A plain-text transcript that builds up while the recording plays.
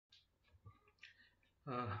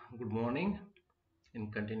Good morning.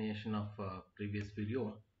 In continuation of previous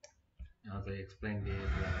video, as I explained, there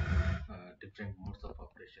are different modes of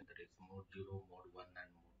operation, that is mode 0, mode 1 and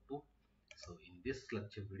mode 2. So in this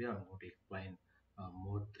lecture video, I'm going to explain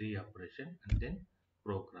mode 3 operation and then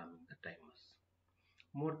programming the timers.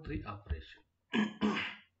 Mode 3 operation.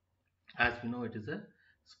 As we know, it is a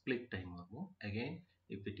split timer mode. Again,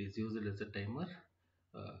 if it is used as a timer,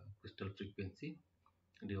 crystal frequency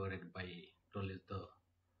divided by 12 is the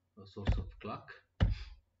source of clock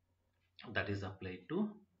that is applied to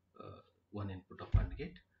one input of AND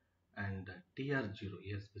gate, and TR0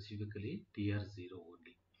 here specifically TR0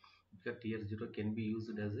 only, because TR0 can be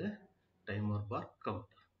used as a timer bar counter,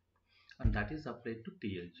 and that is applied to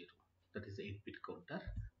TL0, that is 8-bit counter.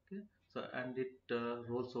 Okay, so and it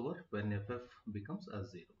rolls over when FF becomes a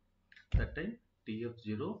 0. That time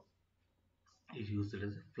TF0 is used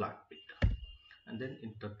as a flag bit, and then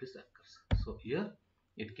interrupt is occurs. So here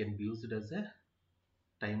it can be used as a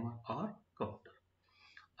timer or counter.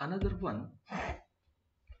 Another one,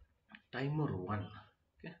 timer 1.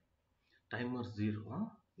 Okay, timer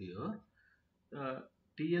 0 here, uh,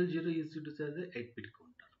 TL0 is used as a 8-bit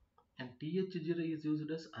counter and TH0 is used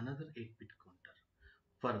as another 8-bit counter.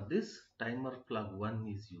 For this, timer flag 1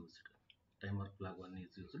 is used. Timer flag 1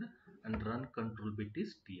 is used and run control bit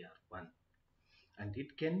is TR1, and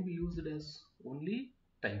it can be used as only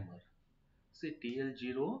timer. Say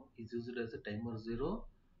TL0 is used as a timer 0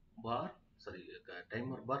 bar, sorry,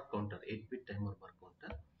 timer bar counter, 8-bit timer bar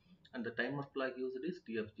counter, and the timer flag used is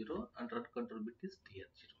TF0 and run control bit is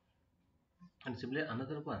TR0. And similarly,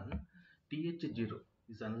 another one, TH0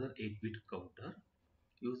 is another 8-bit counter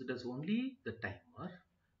used as only the timer.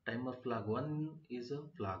 Timer flag 1 is a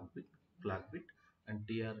flag bit, and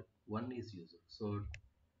TR1 is used. So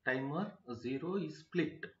timer 0 is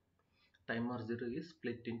split. Timer 0 is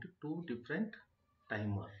split into two different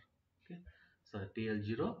timer. Okay, so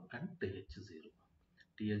TL0 and TH0.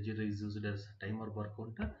 TL0 is used as timer bar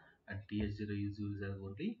counter and TH0 is used as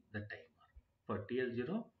only the timer. For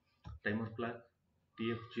TL0, timer flag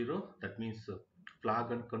TF0, that means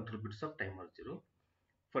flag and control bits of timer 0.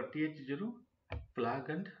 For TH0, flag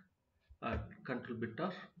and control bit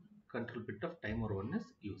of timer 1 is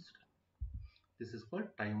used. This is called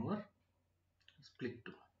timer split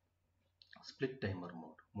 2. Split timer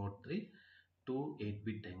mode. Mode 3, two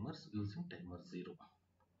 8-bit timers using timer 0.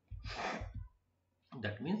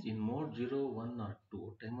 That means in mode 0, 1 or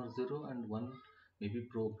 2, timer 0 and 1 may be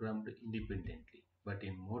programmed independently. But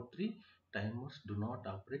in mode 3, timers do not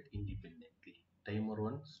operate independently. Timer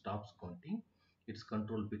 1 stops counting. Its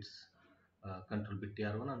control bits, control bit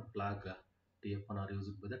TR1 and flag TF1 are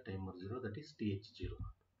used by the timer 0, that is TH0.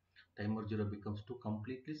 Timer 0 becomes two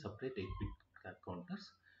completely separate 8-bit counters.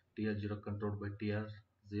 TR0 controlled by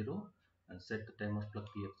TR0 and set the timer flag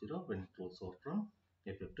TF0 when it rolls over from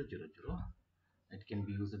FF to 00. It can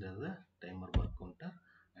be used as a timer bar counter,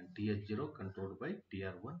 and TH0 controlled by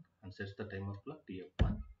TR1 and sets the timer flag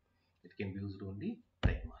TF1. It can be used only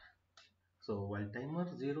timer. So while timer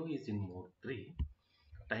 0 is in mode 3,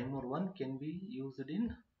 timer 1 can be used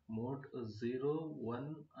in mode 0,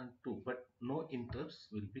 1 and 2, but no interrupts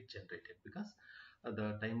will be generated because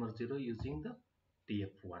the timer 0 using the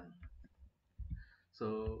TF1.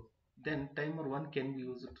 So then timer 1 can be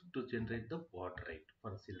used to generate the baud rate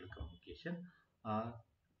for serial communication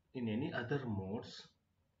in any other modes,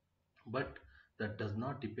 but that does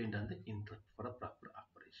not depend on the interrupt for a proper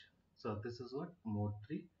operation. So this is what mode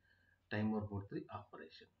 3, timer mode 3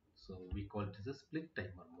 operation. So we call it as a split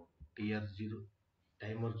timer mode. TR0,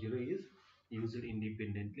 timer 0 is used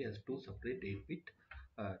independently as two separate 8-bit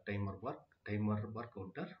timer bar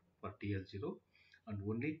counter for TL0 and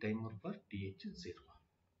only timer for TH0.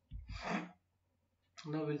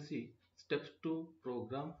 Now we'll see steps to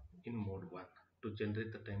program in mode 1. To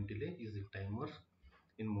generate the time delay using timer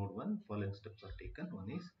in mode 1, following steps are taken.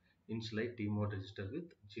 One is initialize T-mode register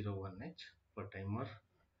with 01H for timer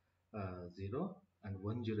 0 and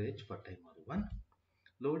 10H for timer 1.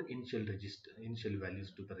 Load initial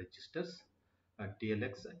values to the registers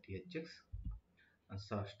TLX and THX and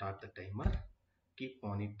start the timer. Keep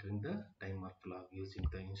monitoring the timer flag using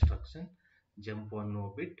the instruction jump on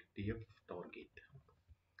no bit TF target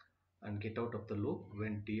and get out of the loop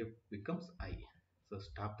when TF becomes I. So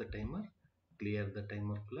stop the timer, clear the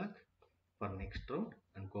timer flag for next round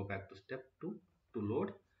and go back to step 2 to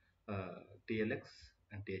load TLX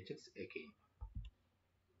and THX again.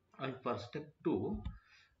 And for step 2,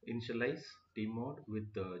 initialize T-mode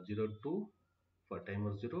with 02 for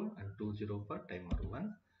timer 0 and 20 for timer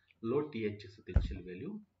 1. Load THX with initial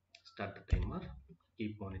value, start the timer,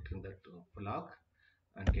 keep monitoring that flag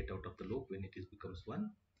and get get out of the loop when it is becomes 1.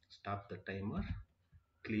 Stop the timer,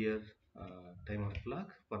 clear timer flag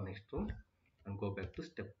for next round, and go back to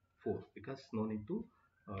step 4, because no need to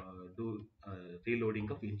do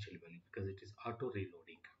reloading of initial value, because it is auto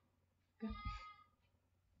reloading. Okay,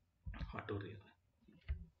 auto reload.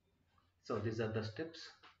 So these are the steps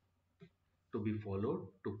to be followed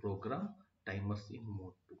to program timers in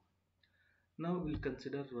mode 2. Now we'll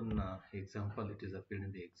consider one example. It is appeared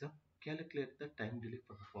in the exam. Calculate the time delay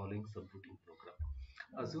for the following subroutine program.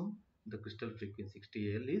 Assume the crystal frequency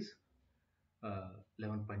XTAL is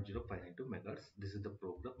 11.0592 megahertz. This is the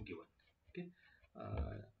program given. Okay,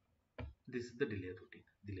 this is the delay routine.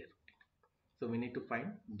 So we need to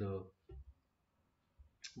find the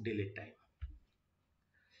delay time.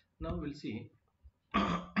 Now we'll see.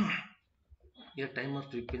 Here timer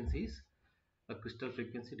frequency is a crystal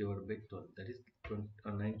frequency divided by 12, that is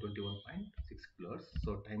 921.6 kilohertz.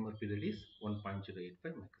 So timer period is 1.085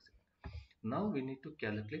 microseconds. Now we need to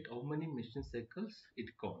calculate how many machine cycles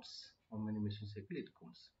it counts.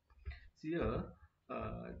 Here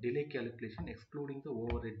delay calculation excluding the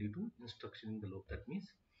override due to instruction in the loop. That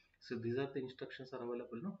means, so these are the instructions are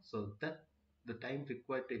available now, so that the time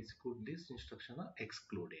required to execute this instruction are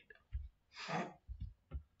excluded.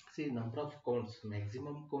 See, number of counts,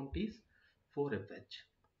 maximum count is 4fh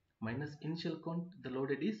minus initial count, the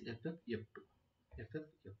loaded is ff f2,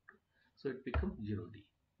 so it becomes 0d.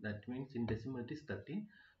 That means in decimal it is 13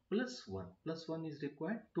 plus 1 is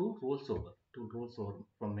required to rolls over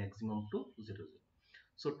from maximum to 0.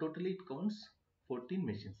 So totally it counts 14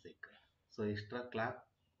 machine cycle. So extra clock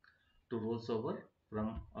to rolls over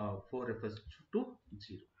from 4fh to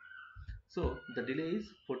 0. So the delay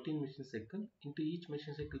is 14 machine cycle into each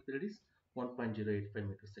machine cycle period is 1.085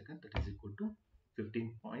 microsecond, that is equal to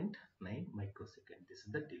 15.9 microsecond. This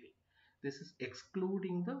is the delay. This is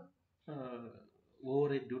excluding the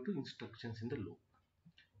override due to instructions in the loop.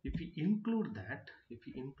 If we include that,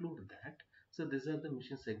 so these are the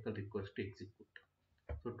machine cycle required to execute.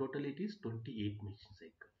 So totally it is 28 machine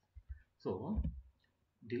cycles. So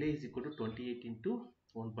delay is equal to 28 into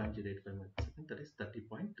 1.085 microsecond, that is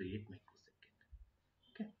 30.38 microsecond.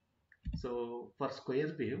 Okay. So for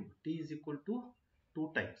square wave, t is equal to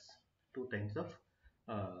 2 times of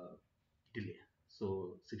delay.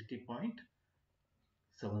 So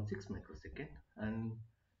 60.76 microsecond, and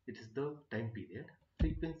it is the time period.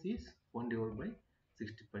 Frequency is 1 divided by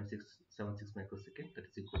 60.676 microsecond, that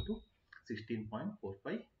is equal to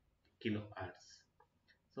 16.45 kilohertz.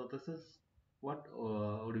 So this is what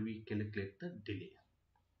how do we calculate the delay.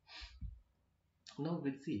 Now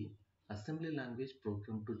we'll see assembly language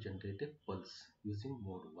program to generate a pulse using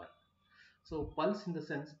mode 1. So pulse in the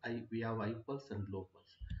sense, we have high pulse and low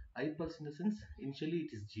pulse. High pulse in the sense, initially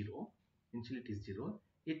it is 0,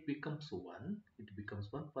 it becomes 1,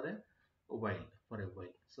 for a while,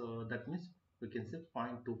 So that means we can say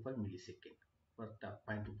 0.25 millisecond, for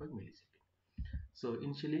 0.25 millisecond. So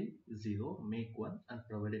initially 0, make 1 and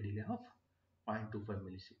provide a delay of 0.25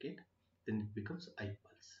 millisecond, then it becomes high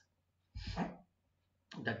pulse.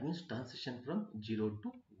 That means transition from 0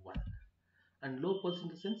 to 1. And low pulse in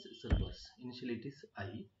the sense is reverse. Initially it is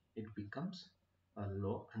high, it becomes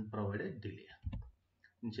low and provide a delay.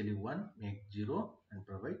 Initially 1, make 0 and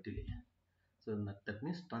provide delay. So that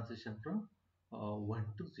means transition from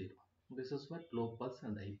 1 to 0. This is what low pulse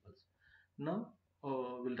and high pulse. Now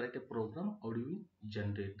we'll write a program. How do we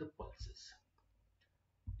generate the pulses?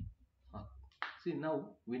 See,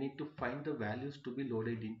 now we need to find the values to be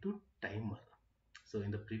loaded into timer. So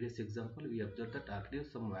in the previous example, we observed that earlier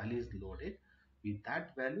some value is loaded. With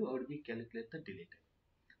that value, how do we calculate the delay time?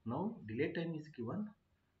 Now delay time is given,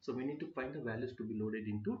 so we need to find the values to be loaded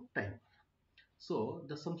into timer. So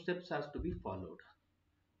the some steps has to be followed.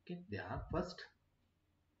 Okay, they are: first,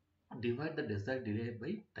 divide the desired delay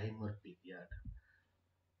by timer period,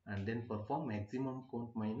 and then perform maximum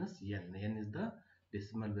count minus n. N is the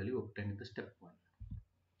decimal value obtained in the step 1.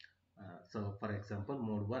 So for example,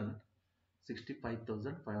 mode 1,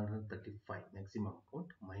 65,535 maximum count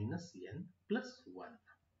minus n plus 1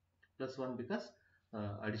 because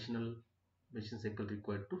additional machine cycle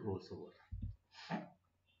required to rolls over.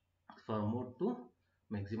 For mode 2,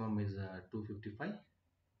 maximum is 255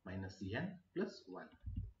 minus n plus 1.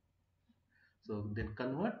 So then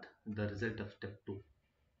convert the result of step 2,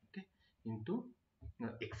 okay, into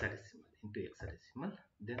hexadecimal.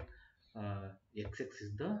 Then xx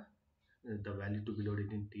is the value to be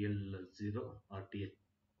loaded in TL0 or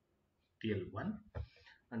TL1,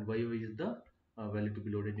 and YY is the value to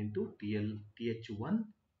be loaded into TH1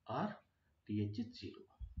 or TH0.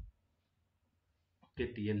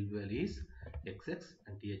 Okay, TL value is XX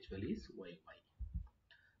and TH value is YY.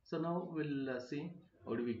 So now we'll see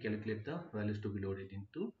how do we calculate the values to be loaded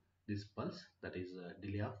into this pulse, that is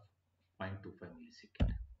delay of 0.25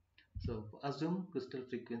 millisecond. So assume crystal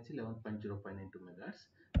frequency 11.059 megahertz,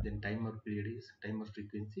 then timer period is timer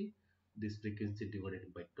frequency, this frequency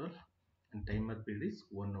divided by 12, and timer period is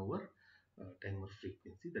 1 over timer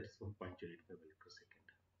frequency, that is 1.085 microsecond.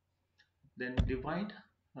 Then divide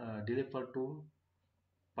delay for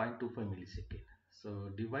 2.25 millisecond.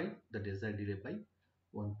 So divide the desired delay by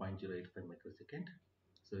 1.085 microsecond.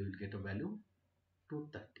 So you will get a value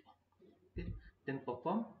 230. Okay. Then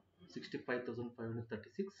perform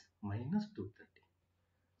 65,536 minus 230.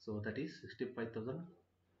 So that is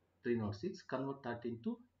 65,306. Convert that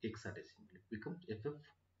into hexadecimal. It becomes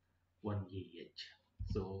FF1AH.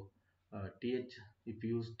 So TH, if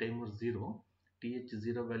you use timer 0,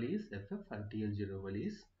 TH0 value is FF and TL0 value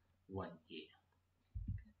is 1A.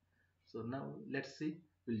 So now let's see,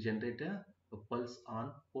 we'll generate a pulse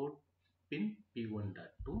on port pin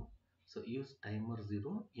P1.2. So use timer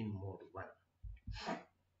 0 in mode 1.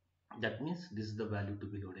 That means this is the value to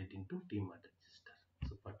be loaded into TMOD register.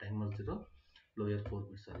 So for timer 0, lower 4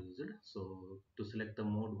 bits are used. So to select the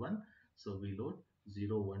mode 1, so we load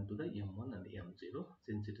 0, 1 to the M1 and M0.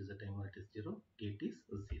 Since it is a timer, it is 0, gate is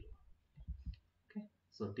 0. Okay,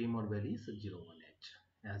 so TMOD value is 01H,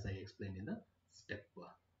 as I explained in the step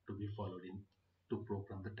to be followed in to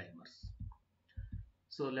program the timers.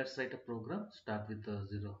 So let's write a program. Start with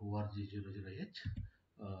 0 org00h,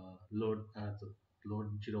 load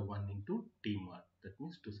load 01 into tmod. That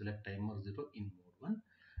means to select timer 0 in mode 1.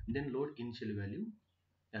 Then load initial value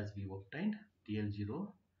as we obtained.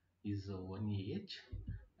 TL0 is 1AH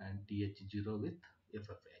and TH0 with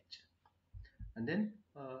FFH. And then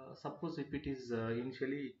suppose if it is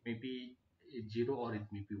initially it may be 0 or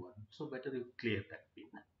it may be 1. So better you clear that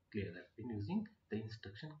pin using the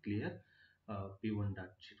instruction clear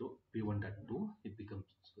P1.0, P1.2, it becomes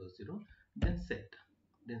 0. Then set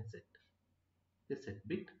the set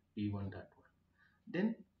bit P1.1.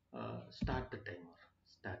 Then start the timer.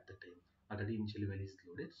 Already initial value is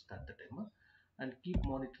loaded. Start the timer and keep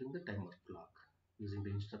monitoring the timer clock using the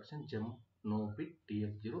instruction jump no bit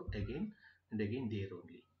TF0 again and again there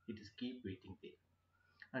only. It is keep waiting there,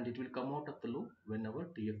 and it will come out of the loop whenever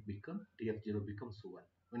TF0 becomes 1.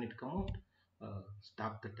 When it come out,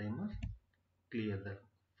 stop the timer, clear the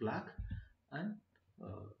flag, and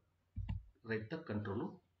uh, write the control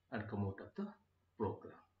loop and come out of the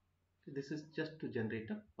program. So this is just to generate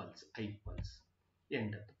a pulse, I pulse,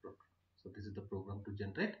 end of the program. So this is the program to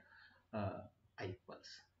generate I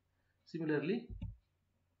pulse. Similarly,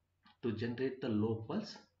 to generate the low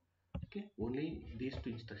pulse, okay, only these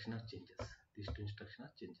two instructions are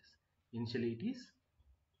changes. Initially it is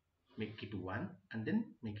make it 1 and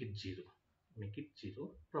then make it 0.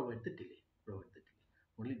 Provide the delay.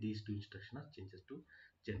 Only these two instructions are changes to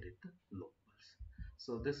generate the low pulse.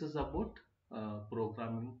 So this is about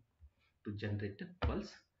programming to generate a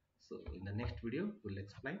pulse. So in the next video we'll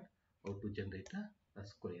explain how to generate a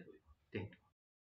square wave. Thank you.